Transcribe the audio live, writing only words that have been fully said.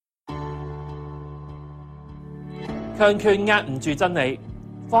強權壓唔住真理，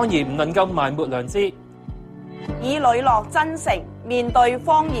謊言唔能夠埋沒良知。以磊落真誠面對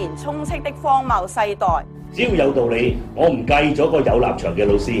謊言充斥的荒謬世代。只要有道理，我唔介意做個有立場嘅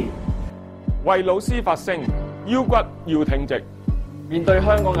老師。為老師發聲，腰骨要挺直。面對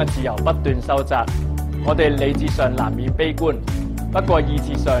香港嘅自由不斷收窄，我哋理智上難免悲觀，不過意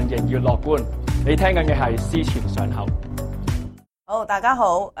志上仍要樂觀。你聽緊嘅係師前想後。好，大家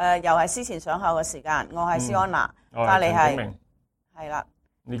好，又係師前想後嘅時間，我係施安娜，但你係啦。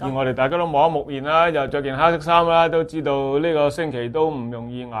你見我哋大家都摸一木面啦，又着件黑色衫啦，都知道呢個星期都唔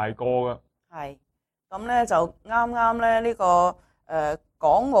容易捱過噶。係，咁咧就啱啱咧呢個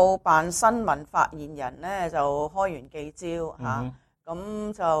港澳辦新聞發言人咧就開完記招嚇，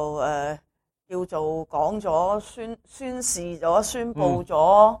咁就叫做講咗宣示咗、宣佈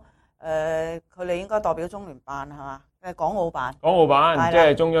咗，佢哋應該代表中聯辦係嘛？港澳辦即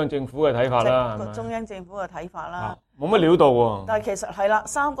係中央政府嘅睇法啦，係咪？中央政府嘅睇法啦，冇乜料到喎。但係其實係啦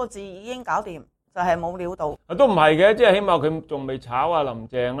，3個字已經搞掂，就係冇料到。都唔係嘅，即係起碼佢仲未炒啊林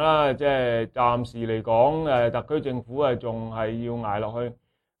鄭啦，即係暫時嚟講，特區政府啊仲係要捱落去。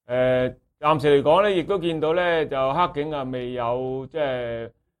暫時嚟講咧，亦都見到咧，就黑警啊未有即係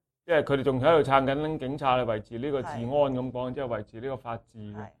佢哋仲喺度撐緊警察嚟維持呢個治安咁講，即係維持呢個法治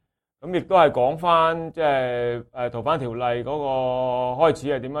嘅。咁亦都係講翻即係逃犯條例嗰個開始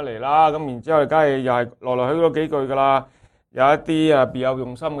係點樣嚟啦，咁然之後梗係又係來來去去嗰幾句噶啦，有一啲別有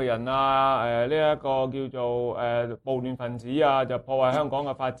用心嘅人啊，呢一個叫做暴亂分子啊，就破壞香港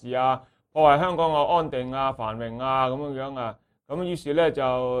嘅法治啊，破壞香港嘅安定啊、繁榮啊咁樣啊，咁於是咧就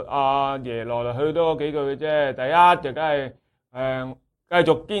阿爺來來去去都嗰幾句嘅啫，第一就梗係繼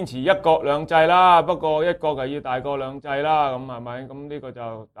續堅持一國兩制啦，不過一國就要大過兩制啦，咁係咪？咁呢個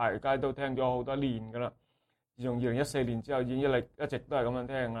就大家都聽咗好多年噶啦。自從2014年之後，已經一直都係咁樣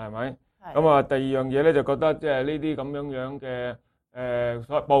聽啦，係咪？咁啊，第二樣嘢咧就覺得即係呢啲咁樣嘅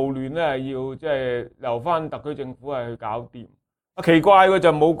所謂暴亂咧，要即係留翻特區政府係去搞掂。奇怪嘅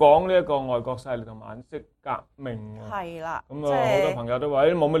就冇講呢一個外國勢力同顏色革命喎。係啦，咁啊好多朋友都話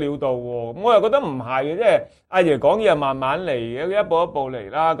冇乜料到喎。咁我又覺得唔係嘅，即係阿爺講嘢係慢慢嚟嘅，一步一步嚟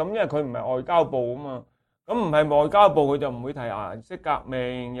啦。咁因為佢唔係外交部啊嘛，咁唔係外交部佢就唔會提顏色革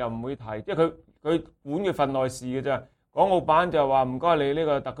命，又唔會提，即係佢管嘅份內事嘅啫。港澳辦就話唔該你呢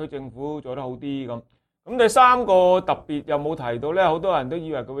個特區政府做得好啲咁。咁第三個特別又冇提到咧，好多人都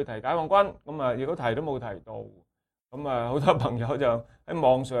以為佢會提解放軍，咁啊亦都提都冇提到。咁啊，好多朋友就喺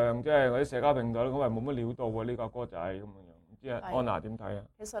網上即係嗰啲社交平台都講話冇乜料到喎，呢個歌仔咁樣樣，唔知啊安娜點睇啊？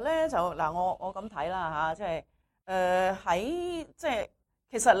其實咧就嗱，我咁睇啦嚇，即係喺即係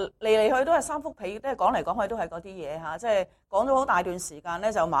其實嚟嚟去都係3幅被，即係講嚟講去都係嗰啲嘢嚇，即係講咗好大段時間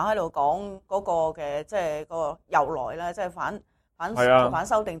咧，就馬喺度講嗰個嘅即係個由來啦，即係反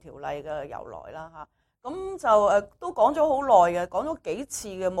修訂條例嘅由來啦嚇。咁就都講咗好耐嘅，講咗幾次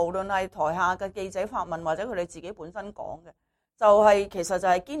嘅，無論係台下嘅記者發問或者佢哋自己本身講嘅，就係其實就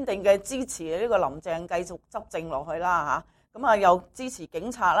係堅定嘅支持呢個林鄭繼續執政落去啦嚇。咁啊又支持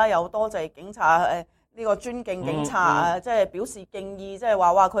警察啦，又多謝警察呢個尊敬警察啊，即係表示敬意，即係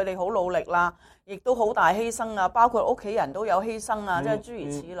話佢哋好努力啦，亦都好大犧牲啊，包括屋企人都有犧牲啊，即係諸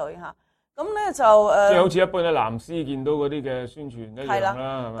如此類嚇。咁咧就即係好似一般嘅藍絲見到嗰啲嘅宣傳一樣啦，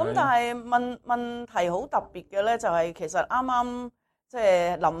係咪？咁但係問題好特別嘅咧，就係其實啱啱即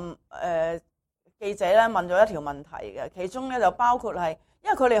係記者咧問咗一條問題嘅，其中咧就包括係因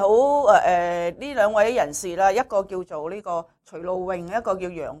為佢哋好呢兩位人士啦，一個叫做呢個徐露穎，一個叫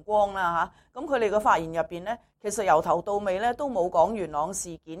楊光啦嚇。咁佢哋嘅發言入邊咧，其實由頭到尾咧都冇講元朗事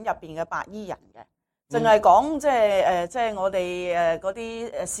件入邊嘅白衣人嘅。淨係講即係我哋嗰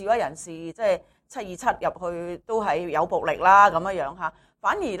啲示威人士，即係727入去都係有暴力啦咁樣嚇，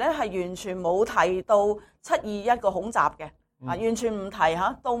反而咧係完全冇提到721個恐襲嘅，完全唔提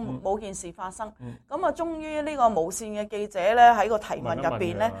嚇，都冇件事發生。咁啊，終於呢個無線嘅記者咧喺個提問入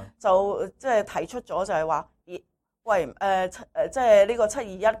邊咧，就即係提出咗就係話，喂即係呢個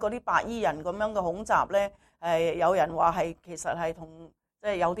721嗰啲白衣人咁樣嘅恐襲咧，有人話係其實係同即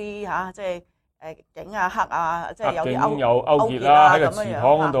係有啲嚇即係。警啊黑啊，即係有啲勾結啦，喺個祠堂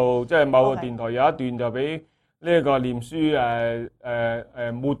嗰度，即係某個電台有一段就俾呢個臉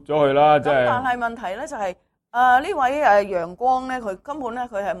書抹咗佢啦，即係。但係問題咧就係呢位楊光咧，佢根本咧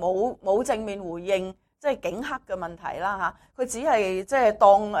佢係冇正面回應，即係警黑嘅問題啦嚇，佢只係即係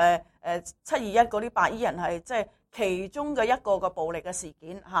當721嗰啲白衣人係即係其中嘅一個暴力嘅事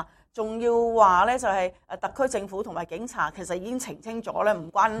件嚇。仲要話咧就係特區政府同埋警察其實已經澄清咗咧，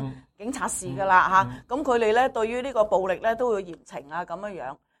唔關警察事噶啦嚇。咁佢哋咧對於呢個暴力咧都會嚴懲啊咁樣樣。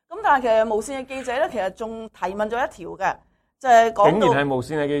咁但係其實無線嘅記者咧其實仲提問咗一條嘅，就係講到竟然係無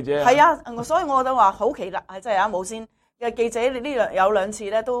線嘅記者。係啊，所以我都話好奇啦，係真係無線嘅記者有兩次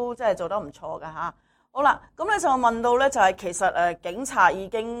咧都真係做得唔錯㗎嚇。好啦，咁咧就問到咧就係其實警察已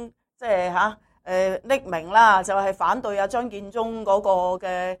經即係匿名啦，就係反對張建宗嗰個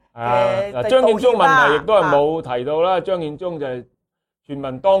嘅張建宗問題亦都係冇提到啦。張建宗就係傳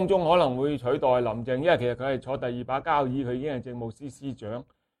聞當中可能會取代林鄭，因為其實佢係坐第二把交椅，佢已經係政務司司長，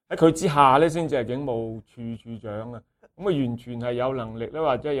喺佢之下咧先至係警務處處長啊。咁佢完全係有能力咧，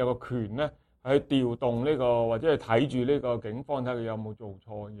或者有個權咧去調動呢個，或者去睇住呢個警方睇佢有冇做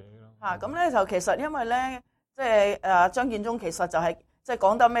錯嘢咯。咁咧就其實因為咧，即係張建宗其實就係即係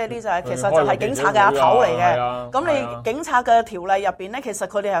講得咩啲就係其實就係警察嘅阿頭嚟嘅。咁你警察嘅條例入邊咧，其實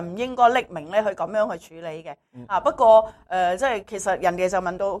佢哋係唔應該匿名咧去咁樣去處理嘅。不過即係其實人哋就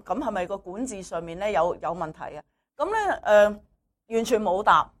問到咁係咪個管治上面咧有問題啊？咁咧完全冇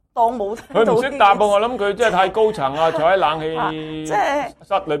答。當冇聽到，佢唔識答噃，我諗佢真係太高層啊，坐喺冷氣室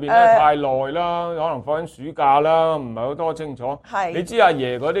裏邊咧太耐啦，可能放緊暑假啦，唔係好多清楚。你知阿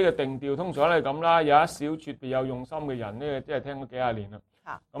爺嗰啲嘅定調通常係咁啦，有一小撮別有用心嘅人咧，即係聽咗幾廿年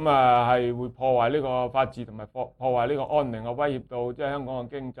啦。咁係會破壞呢個法治同埋破壞呢個安寧啊，威脅到即係香港嘅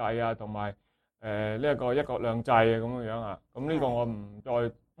經濟啊，同埋呢一個一國兩制啊咁樣啊。咁呢個我唔再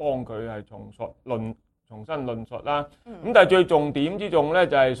幫佢係重新論述啦，咁但係最重點之重咧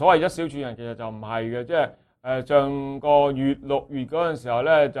就係所謂一小撮人其實就唔係嘅，即係上個月6月嗰陣時候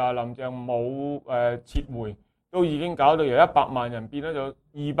咧就係林鄭冇撤回，都已經搞到由100萬人變咗就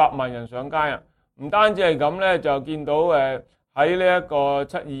200萬人上街啊！唔單止係咁咧，就見到喺呢一個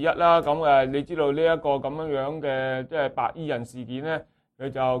721啦，咁你知道呢一個咁樣嘅即係白衣人事件咧，佢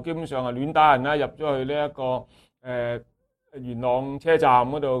就基本上係亂打人啦，入咗去呢一個元朗車站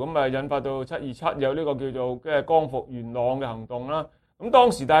嗰度，咁引發到727有呢個叫做即係光復元朗嘅行動啦。咁當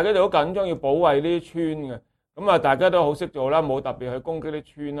時大家就好緊張要保衛呢啲村嘅，咁大家都好識做啦，冇特別去攻擊啲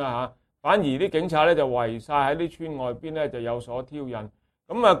村啦嚇。反而啲警察咧就圍晒喺啲村外邊咧就有所挑釁。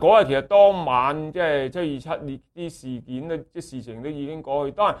咁嗰日其實當晚即係727啲事件咧，啲事情都已經過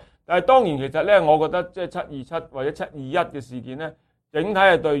去。但係當然其實咧，我覺得即係727或者721嘅事件咧。整體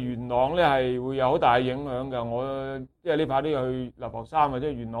係對元朗咧係會有好大嘅影響㗎。我即係呢排都要去流浮山或者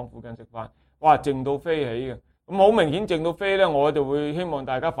元朗附近食飯，哇，靜到飛起嘅。咁好明顯靜到飛咧，我就會希望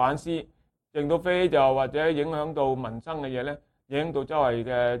大家反思，靜到飛就或者影響到民生嘅嘢咧，影響到周圍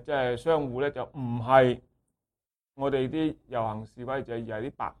嘅即係商戶咧，就唔係我哋啲遊行示威者，而係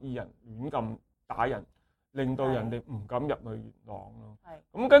啲白衣人亂咁打人，令到人哋唔敢入去元朗咯。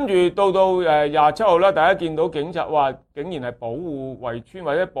咁跟住到27號啦，大家見到警察話竟然係保護圍村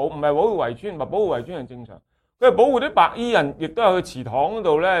或者唔係保護圍村，保護圍村係正常。佢係保護啲白衣人，亦都係去祠堂嗰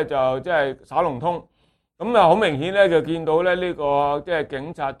度咧，就即係耍龍通。咁好明顯咧，就見到咧呢個即係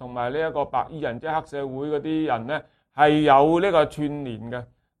警察同埋呢一個白衣人，即係黑社會嗰啲人咧係有呢個串連嘅。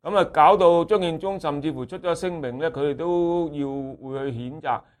咁搞到張建宗甚至乎出咗聲明咧，佢哋都要會去譴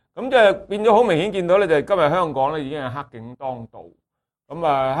責。咁即係變咗好明顯見到咧，就係今日香港咧已經係黑警當道。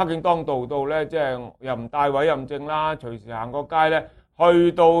咁黑警當道到咧，即係又唔帶委任證啦，隨時行個街咧，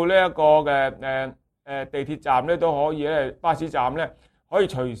去到呢一個嘅地鐵站咧都可以咧，巴士站咧可以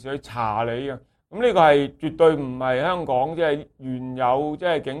隨時去查你嘅。咁呢個係絕對唔係香港即係原有即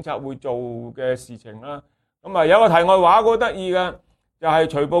係警察會做嘅事情啦。咁有個題外話好得意嘅，就係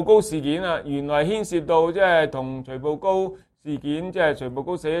徐步高事件啊，原來牽涉到即係同徐步高事件，即係徐步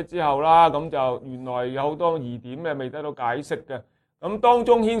高死咗之後啦，咁就原來有好多疑點嘅未得到解釋嘅。咁當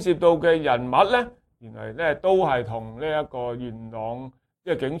中牽涉到嘅人物咧，原來咧都係同呢一個元朗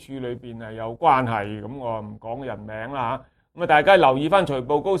即係警署裏邊係有關係。咁我唔講人名啦嚇。咁大家留意翻徐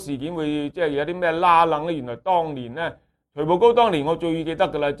步高事件會即係有啲咩拉楞咧？原來當年咧，徐步高當年我最記得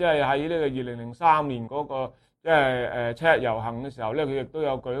㗎啦，即係喺呢個2003年嗰個即係7日遊行嘅時候咧，佢亦都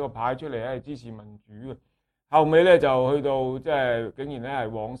有舉個牌出嚟係支持民主嘅。後尾咧就去到即係竟然咧係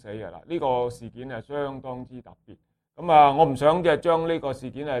枉死嘅啦。呢個事件係相當之特別。咁我唔想即係將呢個事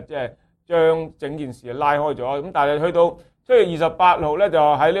件即係將整件事拉開咗。咁但係去到7月28號咧，就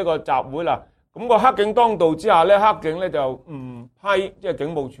喺呢個集會啦。咁個黑警當道之下咧，黑警咧就唔批，即係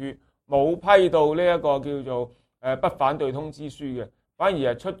警務處冇批到呢一個叫做不反對通知書嘅，反而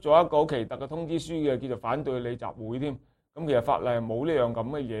係出咗一個好奇特嘅通知書嘅，叫做反對你集會添。咁其實法例係冇呢樣咁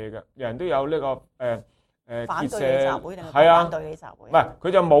嘅嘢嘅，人都有呢個反對你集會定係反對你集會？唔係，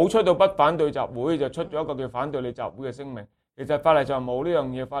佢就冇出到不反對集會，就出咗一個叫反對你集會嘅聲明。其實法例上冇呢樣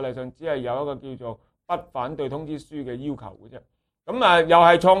嘢，法例上只係有一個叫做不反對通知書嘅要求嘅啫。咁又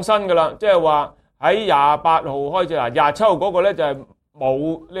係創新㗎啦，即係話喺28號開始嗱，27號嗰個咧就係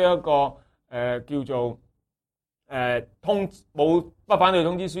冇呢一個叫做冇不反對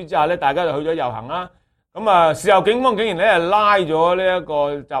通知書之下咧，大家就去咗遊行啦。咁啊，事後警方竟然咧係拉咗呢一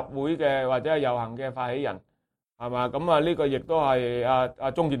個集會嘅或者係遊行嘅發起人，係嘛？咁啊，呢個亦都係阿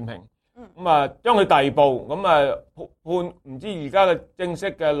鍾健平。咁啊，將佢逮捕，咁啊判唔知而家嘅正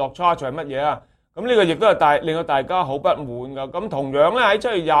式嘅落 charge 係乜嘢啊？咁呢個亦都係令到大家好不滿噶。咁同樣咧喺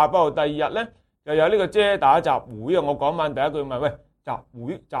7月28號第二日咧，就有呢個遮打集會啊！我講翻第一句問，喂，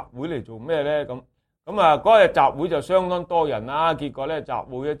集會嚟做咩咧？咁啊嗰日集會就相當多人啦。結果咧集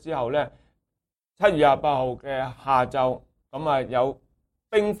會咗之後咧，7月28號嘅下晝，咁啊有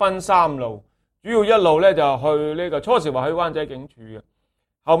兵分3路，主要一路咧就去呢個初時話去灣仔警署嘅。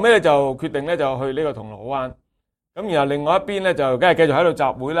後尾咧就決定咧就去呢個銅鑼灣，咁然後另外一邊咧就梗係繼續喺度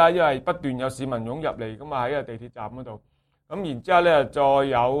集會啦，因為不斷有市民湧入嚟，咁啊喺個地鐵站嗰度，咁然之後咧再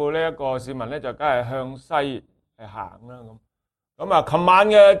有呢一個市民咧就梗係向西行啦咁啊，琴晚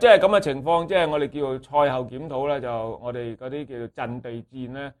嘅即係咁嘅情況，即係我哋叫做賽後檢討咧，就我哋嗰啲叫做陣地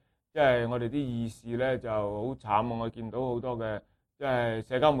戰咧，即係我哋啲議事咧就好慘，我見到好多嘅即係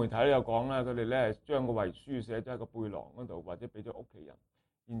社交媒體都有講啦，佢哋咧將個遺書寫咗喺個背囊嗰度，或者俾咗屋企人。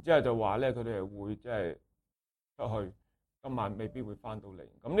然之後就話咧，佢哋係會即係出去，今晚未必會翻到嚟。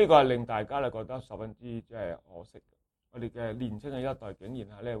咁呢個係令大家咧覺得十分之即係可惜嘅。我哋嘅年輕嘅一代竟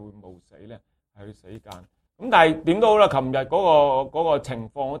然係咧會冒死咧係去死間。咁但係點都好啦，琴日嗰個情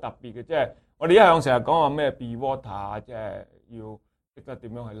況好特別嘅，即係我哋一向成日講話咩 be water，即係要識得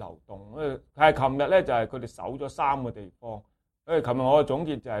點樣去流動。但係琴日咧就係佢哋守咗3個地方。因為琴日我嘅總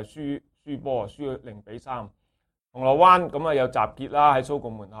結就係輸波，輸0-3。銅鑼灣咁啊有集結啦，喺蘇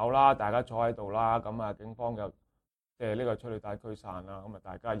共門口啦，大家坐喺度啦，咁啊警方又即係呢個催淚彈驅散啦，咁啊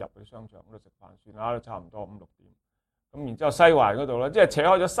大家入去商場嗰度食飯算啦，都差唔多5-6點。咁然之後西環嗰度咧，即係扯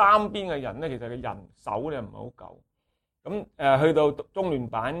開咗3邊嘅人咧，其實嘅人手咧唔係好夠。咁去到中聯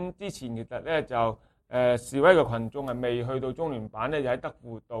辦之前，其實咧就示威嘅群眾係未去到中聯辦咧，就喺德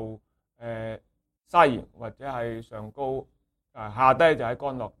輔道西或者係上高下低就喺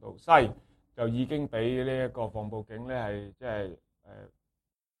干諾道西。就已經俾呢一個防暴警咧係即係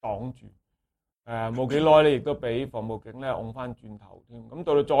擋住，冇幾耐咧，亦都俾防暴警咧拱翻轉頭添。咁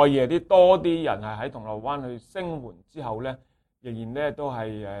到再夜啲，多啲人係喺銅鑼灣去聲援之後咧，仍然咧都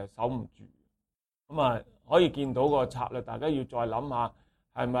係守唔住。咁啊，可以見到個策略，大家要再諗下，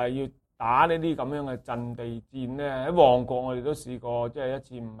係咪要打呢啲咁樣嘅陣地戰咧？喺旺角我哋都試過，即係一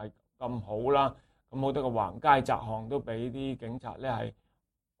次唔係咁好啦。咁好多個橫街窄巷都俾啲警察咧係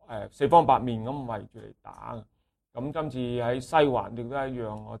四方八面咁圍住嚟打。咁今次喺西環亦都一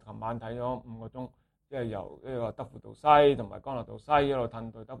樣，我琴晚睇咗5個鐘，即係由呢個德輔道西同埋干諾道西一路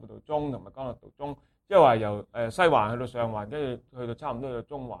褪到德輔道中同埋干諾道中，即係話由西環去到上環，跟住去到差唔多去到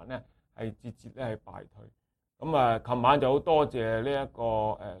中環咧，係節節咧係敗退。咁啊，琴晚就好多謝呢一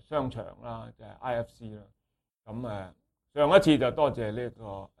個商場啦，就係 IFC 啦。咁上一次就多謝呢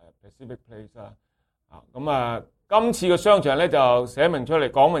個Pacific Place 啦。咁啊，今次嘅商場咧就寫明出嚟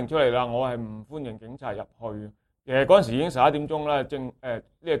講明出嚟啦，我係唔歡迎警察入去。其實嗰陣時已經11點鐘啦，呢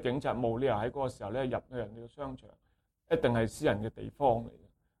個警察冇理由喺嗰個時候咧入去人哋嘅商場，一定係私人嘅地方嚟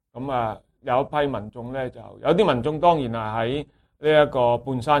嘅。咁啊，有一批民眾咧就有啲民眾當然係喺呢一個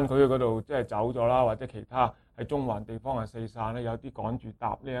半山區嗰度即係走咗啦，或者其他喺中環地方係四散咧，有啲趕住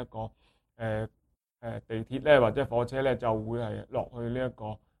搭呢一個地鐵咧或者火車咧就會係落去呢一個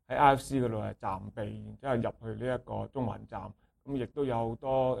喺 IFC 嗰度係暫避，然之後入去呢一個中環站。咁亦都有好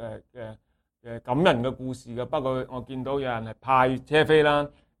多感人嘅故事嘅，不過我見到有人係派車飛啦，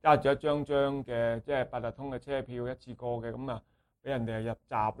揸住一張張嘅即係八達通嘅車票一次過嘅，咁啊俾人哋係入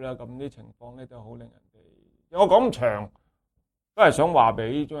閘啦，咁啲情況咧都好令人哋。我講咁長都係想話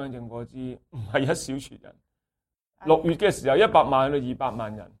俾中央政府知，唔係一小撮人。6月嘅時候100萬去到200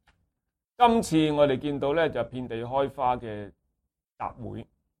萬人，今次我哋見到咧就遍地開花嘅集會，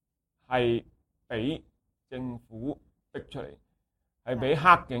係俾政府逼出嚟，係俾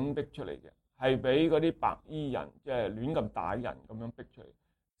黑警逼出嚟嘅。係俾嗰啲白衣人即係亂咁打人咁樣逼出嚟，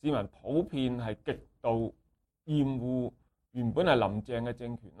市民普遍係極度厭惡原本係林鄭嘅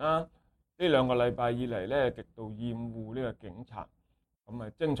政權啦。呢2個禮拜以嚟咧，極度厭惡呢個警察。咁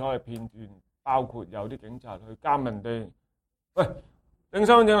啊，精彩嘅片段包括有啲警察去監人哋，喂，整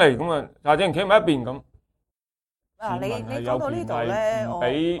身份證嚟，咁啊，查證企埋一邊咁。嗱，你講到呢度咧，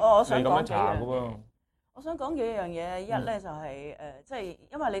我想講幾樣嘢。我想講幾樣嘢，一咧就係即係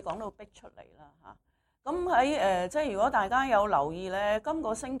因為你講到逼出嚟啦嚇，咁喺即係如果大家有留意咧，今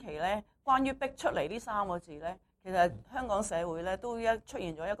個星期咧關於逼出嚟呢3個字咧，其實香港社會咧都出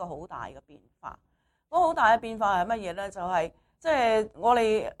現咗一個好大嘅變化。嗰個好大嘅變化係乜嘢咧？就係即係我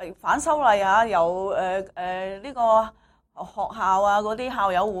哋反修例嚇，由呢個學校啊嗰啲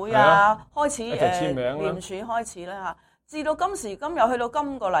校友會啊開始聯署開始咧嚇，至到今時今日去到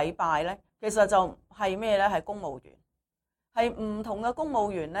今個禮拜咧。其實就係咩咧？係公務員，係唔同嘅公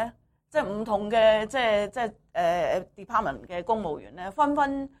務員咧，即係唔同嘅department 嘅公務員咧，紛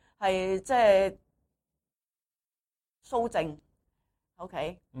紛係即係蘇證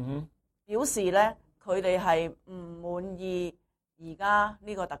 ，OK， 表示咧佢哋係唔滿意而家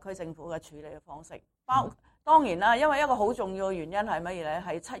呢個特區政府嘅處理嘅方式。當然啦，因為一個好重要嘅原因係乜嘢咧？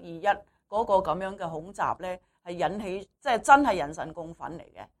係721嗰個咁樣嘅恐襲咧，係引起即係真係人神共憤嚟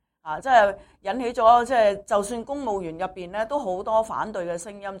嘅。即係引起咗即係就算公務員入邊咧都好多反對嘅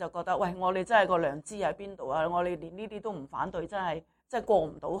聲音，就覺得喂，我哋真係個良知喺邊度啊？我哋連呢啲都唔反對，真係即係過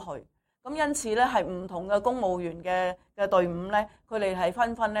唔到去。咁因此咧，係唔同嘅公務員嘅隊伍咧，佢哋係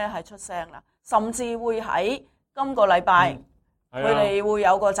紛紛咧係出聲啦，甚至會喺今個禮拜佢哋會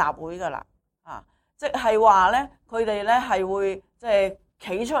有個集會噶啦，即係話咧佢哋咧係會即係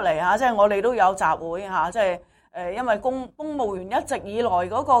企出嚟嚇，即係我哋都有集會嚇，即係。因為公務員一直以來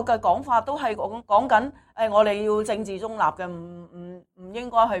嗰個嘅講法都係講緊我哋要政治中立嘅，唔應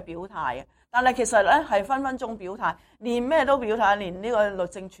該去表態嘅。但係其實咧係分分鐘表態，連咩都表態，連呢個律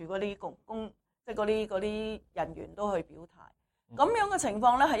政處嗰啲即係嗰啲人員都去表態。咁樣嘅情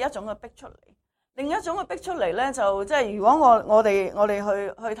況咧係一種嘅逼出嚟，另一種嘅逼出嚟咧就即係如果我哋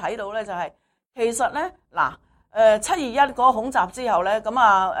去睇到咧就係、其實咧嗱721嗰個恐襲之後咧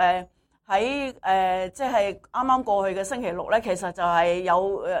咁喺即係啱啱過去嘅星期六咧，其實就係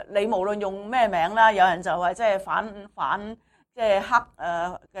有你無論用咩名啦，有人就係即係反即係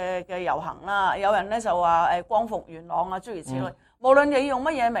黑嘅遊行啦，有人咧就話光復元朗啊，諸如此類。無論你用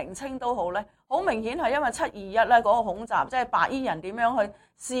乜嘢名稱都好咧，好明顯係因為721咧嗰個恐襲，即係白衣人點樣去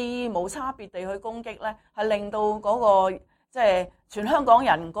肆意無差別地去攻擊咧，係令到嗰個即係全香港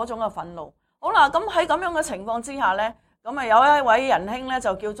人嗰種嘅憤怒。好啦，咁喺咁樣嘅情況之下咧。咁啊，有一位仁兄咧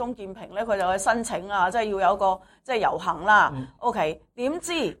就叫鍾建平咧，佢就去申請啊，即係要有個即係遊行啦。OK， 點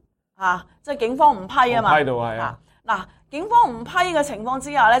知即係警方唔批啊嘛。批到係啊。嗱，警方唔批嘅情況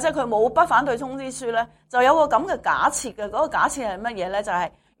之下咧，即係佢冇不反對通知書咧，就有個咁嘅假設嘅。嗰個假設係乜嘢咧？就係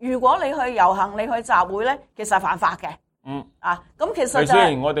如果你去遊行、你去集會咧，其實係犯法嘅。咁其實就雖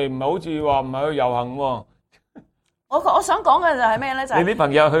然我哋唔係好似話唔係去遊行喎。我想講嘅就係咩咧？就係你啲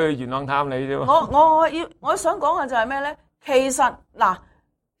朋友去元朗探你啫喎。我想講嘅就係咩咧？其實嗱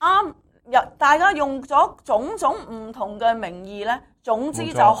大家用咗種種唔同嘅名義咧，總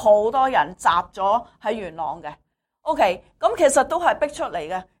之就好多人集咗喺元朗嘅。OK， 咁其實都係逼出嚟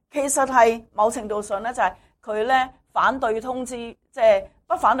嘅。其實係某程度上咧，就係佢咧反對通知，即係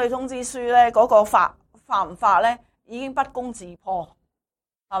不反對通知書咧嗰個法唔法咧，已經不攻自破。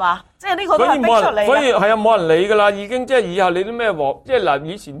係嘛？即係呢個都係逼出嚟嘅。所以係啊，冇人理㗎啦，已經即係以後你啲咩鑊，即係嗱，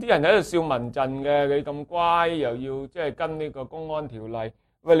以前啲人喺度笑民陣嘅，你咁乖又要即係跟呢個公安條例，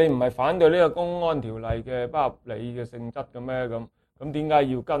喂，你唔係反對呢個公安條例嘅不合理嘅性質嘅咩？咁點解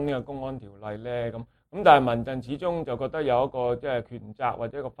要跟呢個公安條例咧？咁但係民陣始終就覺得有一個即係權責或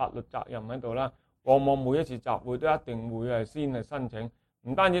者一個法律責任喺度啦。往往每一次集會都一定會係先係申請，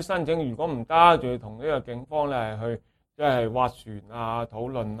唔單止申請，如果唔得，仲要同呢個警方咧係去。即係斡旋啊、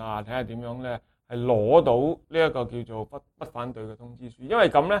討論啊，睇下點樣咧，係攞到呢一個叫做不反對嘅通知書。因為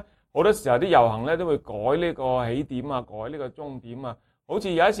咁咧，好多時候啲遊行咧都會改呢個起點啊，改呢個終點啊。好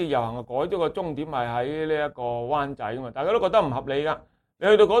似有一次遊行啊，改咗個終點係喺呢一個灣仔啊嘛，大家都覺得唔合理㗎。你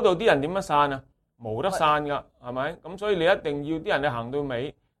去到嗰度啲人點樣散啊？冇得散㗎，係咪？咁所以你一定要啲人你行到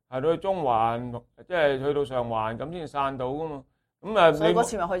尾，行到去中環，即係去到上環咁先散到㗎嘛。咁所以嗰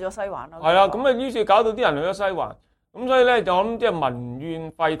次咪去咗西環咯。係啦，咁於是搞到啲人去咗西環。咁所以咧就諗即係民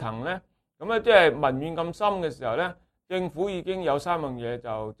怨沸騰咧，咁咧即係民怨咁深嘅時候咧，政府已經有3樣嘢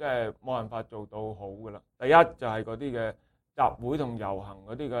就即係冇辦法做到好㗎啦。第一就係嗰啲嘅集會同遊行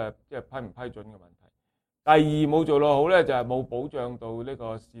嗰啲嘅即係批唔批准嘅問題。第二冇做到好咧，就係冇保障到呢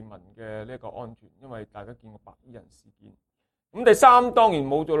個市民嘅呢個安全，因為大家見過白衣人事件。咁第三當然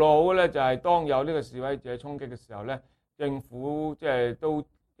冇做到好嘅咧，就係當有呢個示威者衝擊嘅時候咧，政府即係都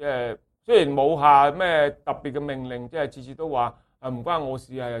即係。雖然冇下咩特別嘅命令，即係次次都話唔關我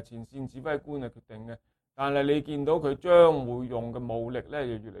事，係前線指揮官嚟決定嘅。但係你見到佢將會用嘅武力咧，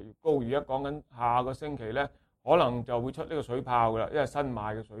就越嚟越高。而家講緊下個星期咧，可能就會出呢個水炮噶啦，因為新買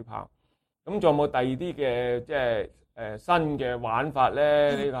嘅水炮。咁仲有冇第二啲嘅即係新嘅玩法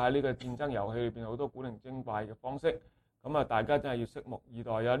咧？呢個喺呢個戰爭遊戲裏邊好多古靈精怪嘅方式。咁啊，大家真係要拭目以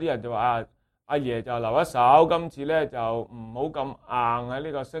待。有啲人就話阿爺就留一手，今次咧就唔好咁硬喺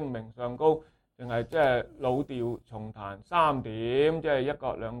呢個聲明上高，淨係即係老調重彈3點，即係一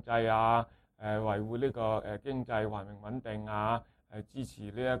國兩制啊，維護呢個經濟繁榮穩定啊，支持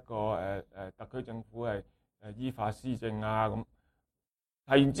呢一個特區政府係依法施政啊咁。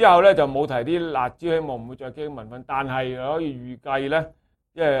提完之後咧就冇提啲辣椒，希望唔會再激民憤，但係可以預計咧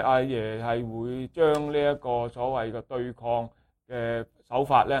因為阿爺係會將呢一個所謂嘅對抗嘅手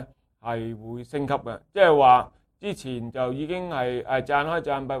法咧係會升級嘅，即係話之前就已經係賺開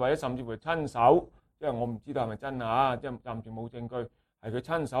賺閉，或者甚至乎親手，即係我唔知道係咪真啊，即係暫時冇證據，係佢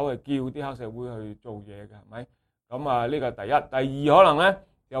親手係叫啲黑社會去做嘢嘅，係咪？咁啊呢個第一，第二可能咧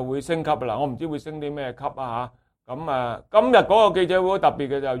又會升級啦，我唔知會升啲咩級啊嚇。咁啊今日嗰個記者會好特別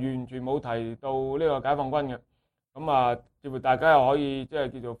嘅就完全冇提到呢個解放軍嘅，咁啊似乎大家又可以即係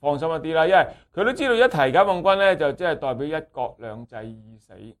叫做放心一啲啦，因為佢都知道一提解放軍咧就即係代表一國兩制已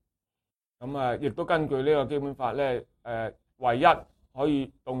死。咁啊，亦都根據呢個基本法咧，唯一可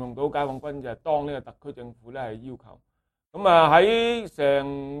以動用到解放軍就係當呢個特區政府咧係要求。咁啊喺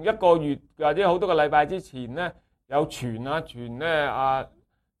成一個月或者好多個禮拜之前咧，有傳咧阿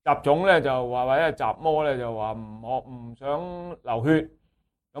習總咧就話或者習魔咧就話唔想流血，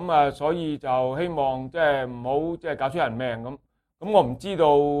咁啊所以就希望即係唔好即係搞出人命咁。咁我唔知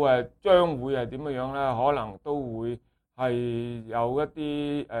道將會係點樣咧，可能都會。係有一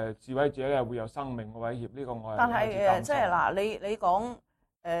啲示威者咧會有生命嘅威脅，呢個我係但係即係嗱，你講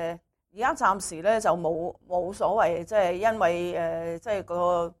而家暫時咧就冇所謂，即係因為即係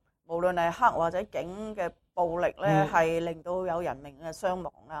個無論係黑或者警嘅暴力咧，係令到有人命嘅傷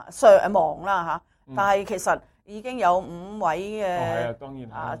亡啦嚇。但係其實已經有5位嘅當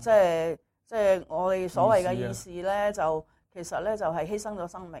然即係我哋所謂嘅義士咧，就其實咧就係犧牲咗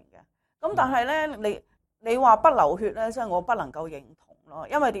生命嘅。咁但係咧你話不流血咧，即係我不能夠認同咯，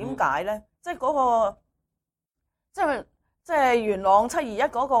因為點解咧？即係嗰個，即係元朗721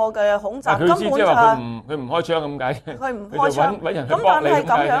嗰個嘅恐襲根本就佢唔開槍咁解。佢唔開槍，咁但係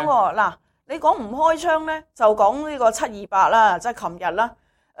咁樣喎。嗱，你講唔開槍咧，就講呢個728啦，即係琴日啦。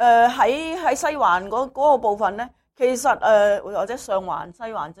喺西環嗰個部分咧，其實或者上環西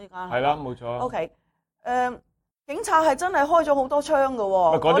環之間係啦，冇錯。OK，警察係真係開咗好多槍㗎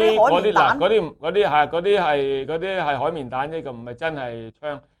喎，嗰啲海綿彈，嗰啲係海綿彈啫，咁唔係真係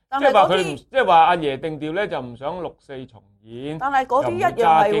槍。即係話佢，即係話阿爺定調咧，就唔想6·4重演。但係嗰啲一樣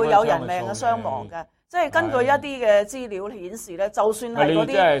係會有人命嘅傷亡嘅，即係根據一啲嘅資料顯示咧，就算係嗰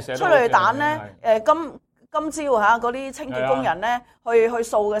啲催淚彈咧，今朝嚇嗰啲清潔工人咧去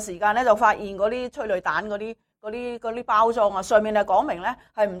掃嘅時間咧，就發現嗰啲催淚彈嗰啲包裝啊，上面係講明咧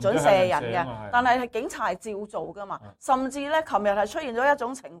係唔準射人嘅，但係警察係照做噶嘛。甚至咧，琴日係出現咗一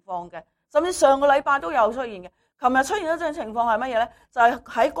種情況嘅，甚至上個禮拜都有出現嘅。琴日出現咗一種情況係乜嘢咧？就係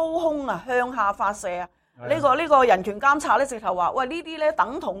喺高空啊向下發射啊！呢個人權監察咧，直頭話喂，呢啲咧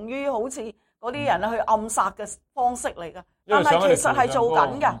等同於好似嗰啲人去暗殺嘅方式嚟㗎。但係其實係做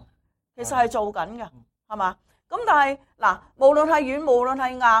緊㗎，係嘛？咁但係嗱，無論係軟，無論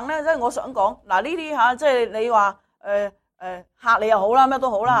係硬咧，即係我想講嗱，呢啲嚇，即係你話嚇你又好啦，咩都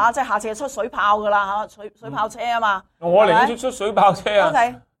好啦嚇，即係下次係出水炮㗎啦嚇，水炮車啊嘛。我寧願出水炮車啊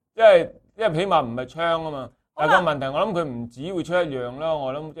，OK，因為起碼唔係槍啊嘛。但係個問題，我諗佢唔止會出一樣啦，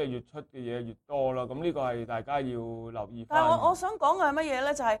我諗即係越出嘅嘢越多啦。咁呢個係大家要留意翻。但係我想講嘅係乜嘢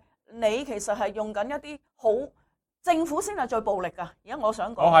咧？就係你其實係用緊一啲好。政府先係最暴力㗎，而家我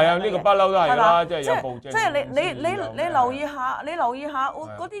想講。係啊，呢個不嬲都係啦，即係有暴政。即係你留意下，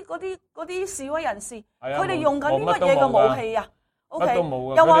嗰啲示威人士，佢哋用緊啲乜嘢嘅武器啊？OK，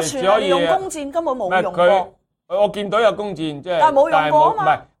又話傳嚟用弓箭，根本冇用過。我見到有弓箭，即係但係冇用過啊嘛。唔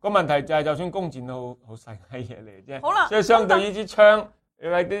係個問題就係，就算弓箭都好細嘅嘢嚟啫。好啦，即係相對於支槍，你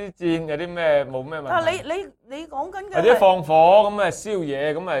話啲箭有啲咩冇咩問題？但係你講緊嘅或者放火咁燒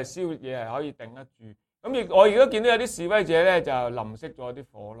嘢，咁燒嘢係可以頂得住。咁我而家見到有啲示威者咧就淋熄咗啲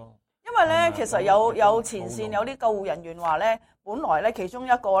火咯。因為咧，其實有前線有啲救護人員話咧，本來咧其中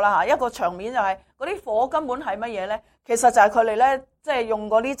一個啦嚇，一個場面就係嗰啲火根本係乜嘢咧？其實就係佢哋咧，即係用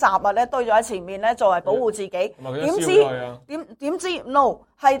嗰啲雜物咧堆咗喺前面咧，作為保護自己。點知 no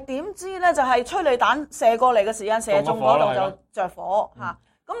係點知咧？就係催淚彈射過嚟嘅時間射中嗰度就着火嚇。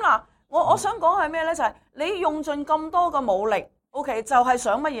咁嗱，我想講係咩咧？就係你用盡咁多嘅武力。O.K. 就係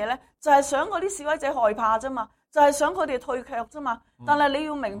想乜嘢咧？就係想嗰啲示威者害怕啫嘛，就係想佢哋退卻啫嘛。但係你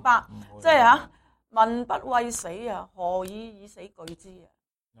要明白，即係嚇民不畏死啊，何以死懼之啊？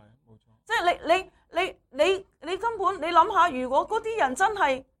係冇錯。即係你根本你諗下，如果嗰啲人真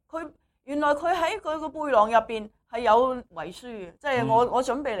係佢原來佢喺佢個背囊入邊係有遺書嘅，即係我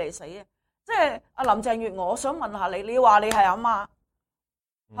準備嚟死啊！即係阿林鄭月娥，我想問下你，你話你係阿媽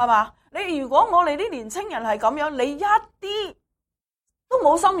係嘛？你如果我哋啲年青人係咁樣，你一啲都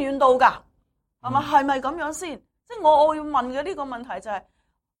冇心軟到㗎，係嘛？係咪咁樣先？即係我要問嘅呢個問題就係，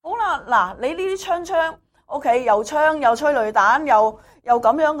好啦，嗱，你呢啲槍 ，OK， 又槍又催淚彈，又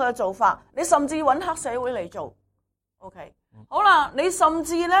咁樣嘅做法，你甚至揾黑社會嚟做 ，OK，好啦，你甚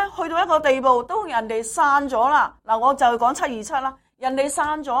至咧去到一個地步，都人哋散咗啦。嗱，我就講727啦，人哋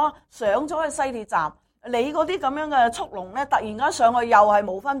散咗上咗去西鐵站，你嗰啲咁樣嘅速龍咧，突然間上去又係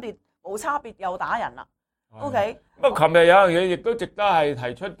冇分別、冇差別，又打人啦。OK。不過琴日有樣嘢亦都值得係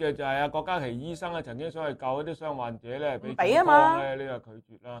提出嘅，就係阿郭家麒醫生咧曾經想去救一啲傷患者咧，俾警方咧呢個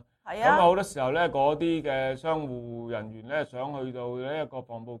拒絕啦。係啊。咁好多時候咧，嗰啲嘅商戶人員咧想去到呢一個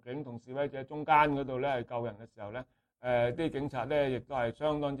防暴警同示威者中間嗰度咧係救人嘅時候咧，啲警察咧亦都係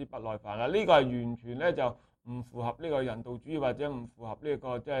相當之不耐煩啦。呢個係完全咧就唔符合呢個人道主義或者唔符合呢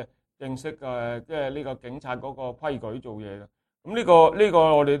個即係正式嘅即係呢個警察嗰個規矩做嘢嘅。咁呢個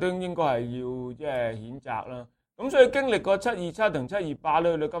我哋都應該係要即係譴責啦。咁所以經歷過727同728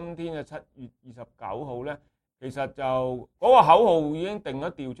咧，去到今天嘅7月29號咧，其實就嗰個口號已經定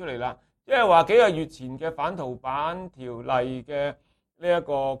咗調出嚟啦。即係話幾個月前嘅反逃犯條例嘅呢一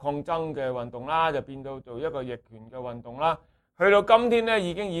個抗爭嘅運動啦，就變到做一個逆權嘅運動啦。去到今天咧，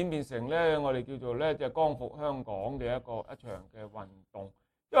已經演變成咧我哋叫做咧即係光復香港嘅一場嘅運動。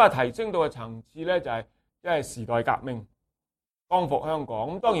因為提升到嘅層次咧就係即係時代革命。光復香港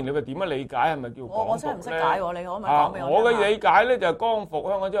咁，當然你咪點樣理解係咪叫港獨咧？我真係唔識解喎，你可唔可以講俾我聽？我嘅理解咧就係光復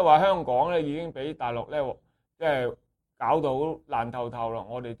香港，即係話香港咧已經俾大陸咧即係搞到爛透透啦。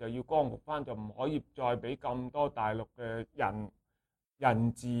我哋就要光復翻，就唔可以再俾咁多大陸嘅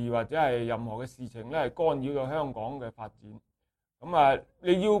人治或者係任何嘅事情咧係干擾到香港嘅發展。咁啊，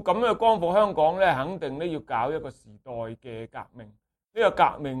你要咁樣光復香港咧，肯定咧要搞一個時代嘅革命。呢個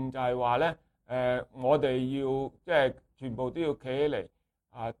革命就係話咧，我哋要即係。全部都要企起嚟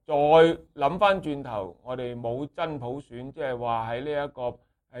啊！再諗翻轉頭，我哋冇真普選，即係話喺呢一個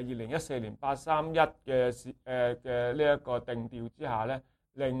2014年831嘅呢一個定調之下咧，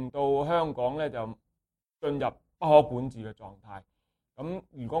令到香港咧就進入不可管治嘅狀態。咁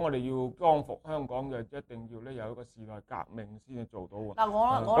如果我哋要光復香港，就一定要咧有一個時代革命先至做到喎。嗱，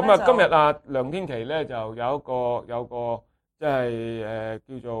我咁啊，今日啊梁天琦咧就有個即係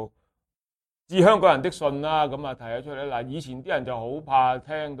叫做致香港人的信啦，咁啊提咗出嚟。嗱，以前啲人就好怕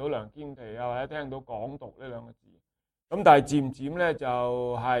聽到梁天琦啊，或者聽到港獨呢兩個字。咁但係漸漸咧就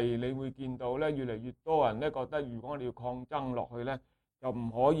係你會見到咧，越嚟越多人咧覺得，如果我哋要抗爭落去咧，就唔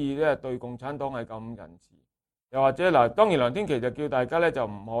可以咧對共產黨係咁仁慈。又或者嗱，當然梁天琦就叫大家咧就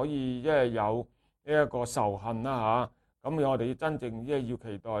唔可以即係有呢一個仇恨啦嚇。咁我哋要真正即係要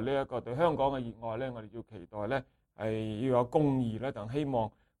期待呢一個對香港嘅熱愛咧，我哋要期待咧係要有公義咧，同希望。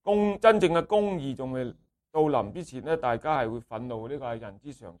真正嘅公義仲未到臨之前咧，大家係會憤怒，呢個係人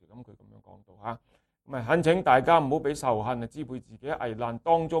之常情。咁佢咁樣講到嚇，咁啊懇請大家唔好俾仇恨啊支配自己，喺危難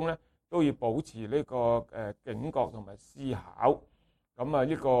當中咧都要保持呢個警覺同埋思考。咁啊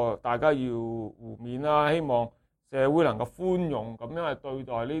呢個大家要互勉啦，希望社會能夠寬容咁樣去對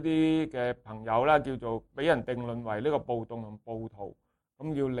待呢啲嘅朋友啦，叫做俾人定論為呢個暴動同暴徒。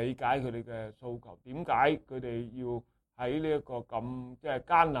咁要理解佢哋嘅訴求，點解佢哋要喺呢一個咁即係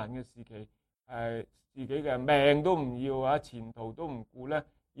艱難嘅時期，自己嘅命都唔要啊，前途都唔顧咧，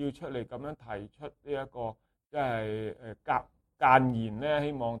要出嚟咁樣提出呢一個即係諫言咧，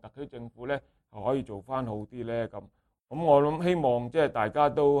希望特區政府咧可以做翻好啲咧咁。咁我諗希望即係大家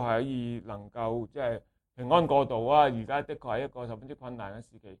都可以能夠即係平安過渡啊！而家的確係一個十分之困難嘅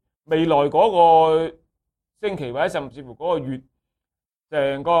時期，未來嗰個星期或者甚至乎嗰個月。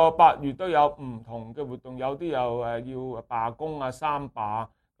成個8月都有唔同嘅活動，有啲又要罷工啊、三罷，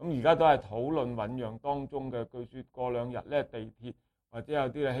咁而家都係討論醖釀當中嘅。據說過2日咧，地鐵或者有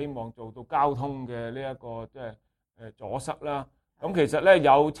啲係希望做到交通嘅呢一個即係阻塞啦。咁其實咧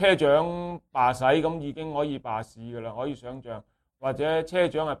有車長罷駛，咁已經可以罷市㗎啦，可以想像。或者車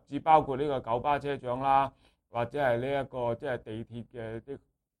長啊，只包括呢個九巴車長啦，或者係呢一個即係地鐵嘅啲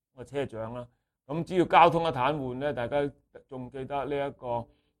個車長啦。咁只要交通一癱瘓咧，大家仲記得呢一個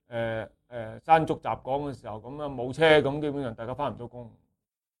山竹襲港嘅時候，咁啊冇車，咁基本上大家翻唔到工。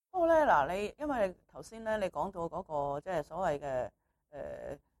不過咧嗱，你因為頭先咧你講到嗰個即係所謂嘅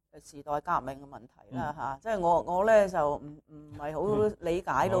時代革命嘅問題啦嚇，即係我咧就唔係好理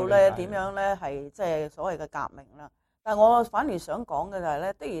解到咧點樣咧係即係所謂嘅革命啦。但係我反而想講嘅就係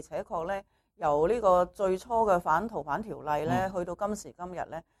咧，的而且確咧，由呢個最初嘅反逃犯條例咧，去到今時今日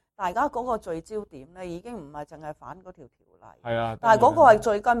咧。大家嗰個聚焦點咧，已經唔係淨係反嗰條條例，係啊，但係嗰個係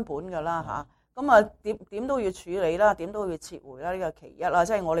最根本㗎啦嚇。咁啊點都要處理啦，點都要撤回啦，呢個其一啦，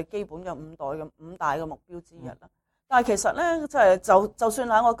即係我哋基本嘅五大嘅目標之一啦。但係其實咧，即係就算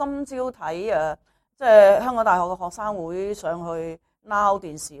喺我今朝睇即係香港大學嘅學生會上去 Now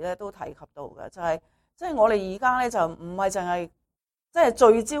電視咧，都提及到嘅，就係即係我哋而家咧就唔係淨係即係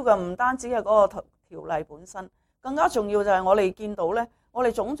聚焦嘅，唔單止係嗰個條例本身，更加重要就係我哋見到咧。我哋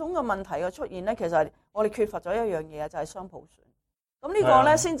種種嘅問題嘅出現咧，其實我哋缺乏咗一樣嘢，就係雙普選。咁呢個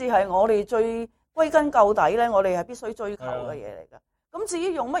咧先至係我哋最歸根究底咧，我哋係必須追求嘅嘢嚟㗎。咁至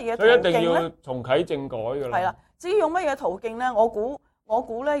於用乜嘢途所以一定徑咧？要重啟政改㗎啦。係啦，至於用乜嘢途徑咧？我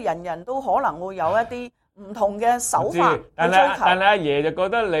估咧，人人都可能會有一啲唔同嘅手法去追求。但係阿爺就覺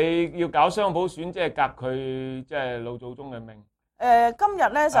得你要搞雙普選，即係革佢即係老祖宗嘅命。今日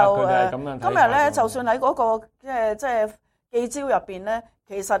咧就今日咧，就算喺嗰個即係記招入邊咧，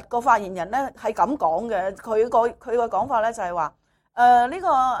其實個發言人咧係咁講嘅，佢個講法咧就係話呢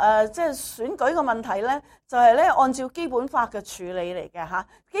個即係選舉嘅問題咧，就係咧按照基本法嘅處理嚟嘅嚇。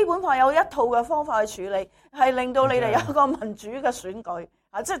基本法有一套嘅方法去處理，係令到你哋有一個民主嘅選舉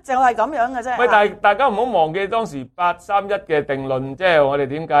啊，即係就係咁樣嘅啫。喂，但係大家唔好忘記當時831嘅定論，即係我哋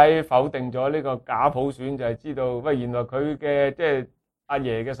點解否定咗呢個假普選，就係知道喂原來佢嘅即係阿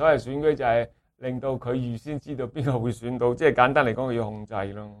爺嘅所謂選舉就係令到佢預先知道邊個會選到，即係簡單嚟講，佢要控制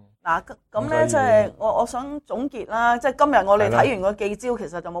咯。嗱，咁咧即係我想總結啦，即係今日我哋睇完個記招，其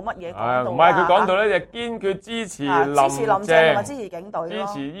實就冇乜嘢講到。唔係佢講到咧，就堅決支持林鄭同埋支持警隊，支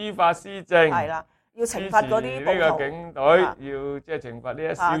持依法施政。係啦，要懲罰嗰啲暴徒。呢個警隊要即係懲罰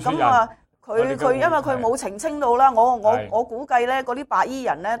呢一小撮人。咁佢因為佢冇澄清到啦，我估計咧嗰啲白衣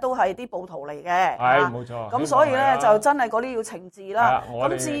人咧都係啲暴徒嚟嘅。係冇錯。咁所以咧就真係嗰啲要懲治啦。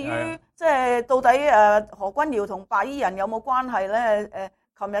咁至於即係到底何君堯同白衣人有冇關係咧？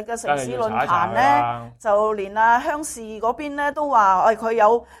琴日嘅城市論壇咧，就連鄉事嗰邊咧都話，佢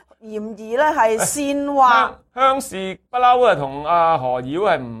有嫌疑咧係煽惑。鄉事不嬲啊，同阿何妖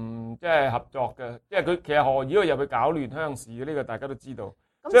係唔即係合作嘅，即係佢其實何妖入去搞亂鄉事嘅，呢個大家都知道。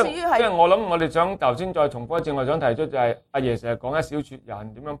咁至於係即係我諗，我哋想頭先再重複一次，我想提出就係阿爺成日講一小撮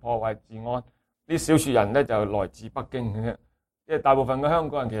人點樣破壞治安，呢小撮人咧就來自北京嘅啫。即係大部分嘅香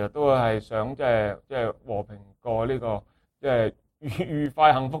港人其實都係想即係和平過呢個即係愉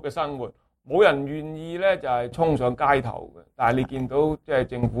快幸福嘅生活，冇人願意咧就係衝上街頭嘅。但係你見到即係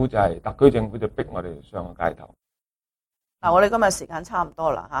政府就係特區政府就逼我哋上個街頭。嗱，我哋今日時間差唔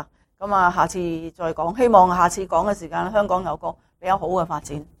多啦嚇，咁下次再講，希望下次講嘅時間香港有個比較好嘅發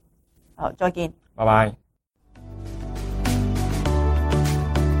展。好，再見。拜拜。